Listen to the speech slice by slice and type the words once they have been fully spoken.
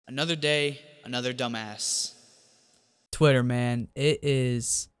Another day, another dumbass. Twitter, man,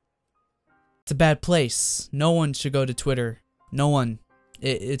 it's a bad place. No one should go to Twitter. No one.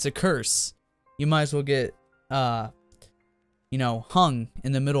 It's a curse. You might as well get hung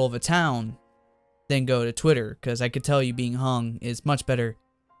in the middle of a town than go to Twitter, because I could tell you being hung is much better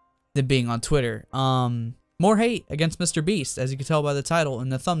than being on Twitter. More hate against Mr.beast, as you can tell by the title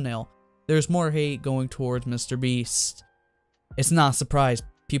and the thumbnail. There's more hate going towards Mr.beast. It's not a surprise.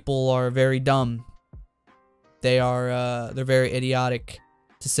 People are very dumb. They're very idiotic,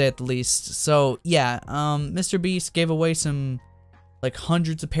 to say it the least. So yeah, Mr.beast gave away some like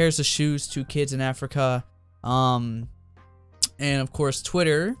hundreds of pairs of shoes to kids in Africa. And of course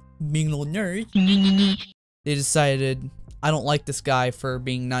Twitter, being a little nerd, they decided, I don't like this guy for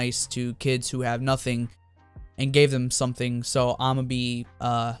being nice to kids who have nothing and gave them something, so I'm gonna be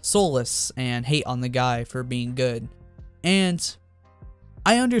soulless and hate on the guy for being good. And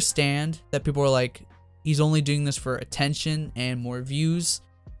I understand that people are like, he's only doing this for attention and more views.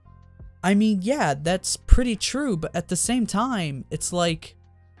 I mean, yeah, that's pretty true, but at the same time, it's like,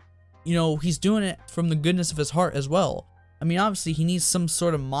 he's doing it from the goodness of his heart as well. I mean, obviously, he needs some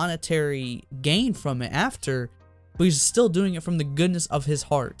sort of monetary gain from it after, but he's still doing it from the goodness of his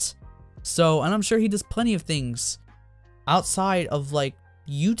heart. So, and I'm sure he does plenty of things outside of, like,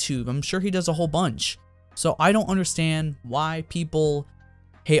 YouTube. I'm sure he does a whole bunch. So, I don't understand why people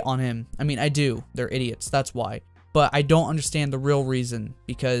hate on him. I mean, I do. They're idiots. That's why. But I don't understand the real reason,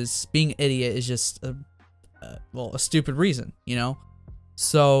 because being an idiot is just a stupid reason,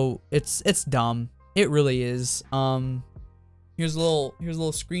 So, it's dumb. It really is. Here's a little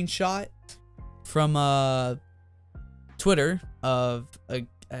screenshot from Twitter of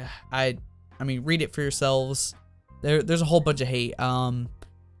I mean, read it for yourselves. There's a whole bunch of hate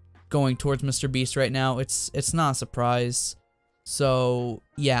going towards Mr.beast right now. It's not a surprise. So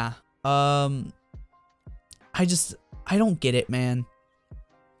yeah, I don't get it, man.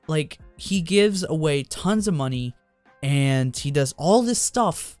 Like, he gives away tons of money and he does all this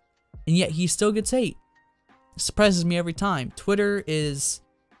stuff, and yet he still gets hate. It surprises me every time. Twitter is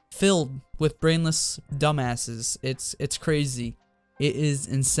filled with brainless dumbasses. It's crazy. It is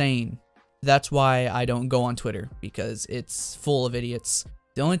insane. That's why I don't go on Twitter, because it's full of idiots.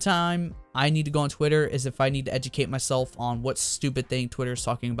 The only time I need to go on Twitter is if I need to educate myself on what stupid thing Twitter is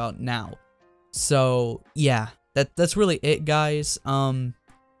talking about now. So yeah, that's really it, guys.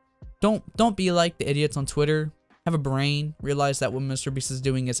 Don't be like the idiots on Twitter. Have a brain. Realize that what Mr.beast is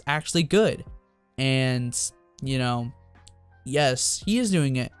doing is actually good. And yes, he is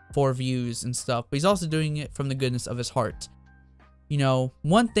doing it for views and stuff, but he's also doing it from the goodness of his heart.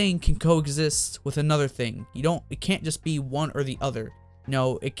 One thing can coexist with another thing. It can't just be one or the other.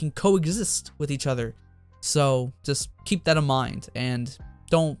 It can coexist with each other. So just keep that in mind, and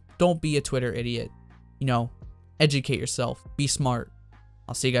don't be a Twitter idiot. Educate yourself. Be smart.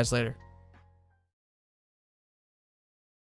 I'll see you guys later.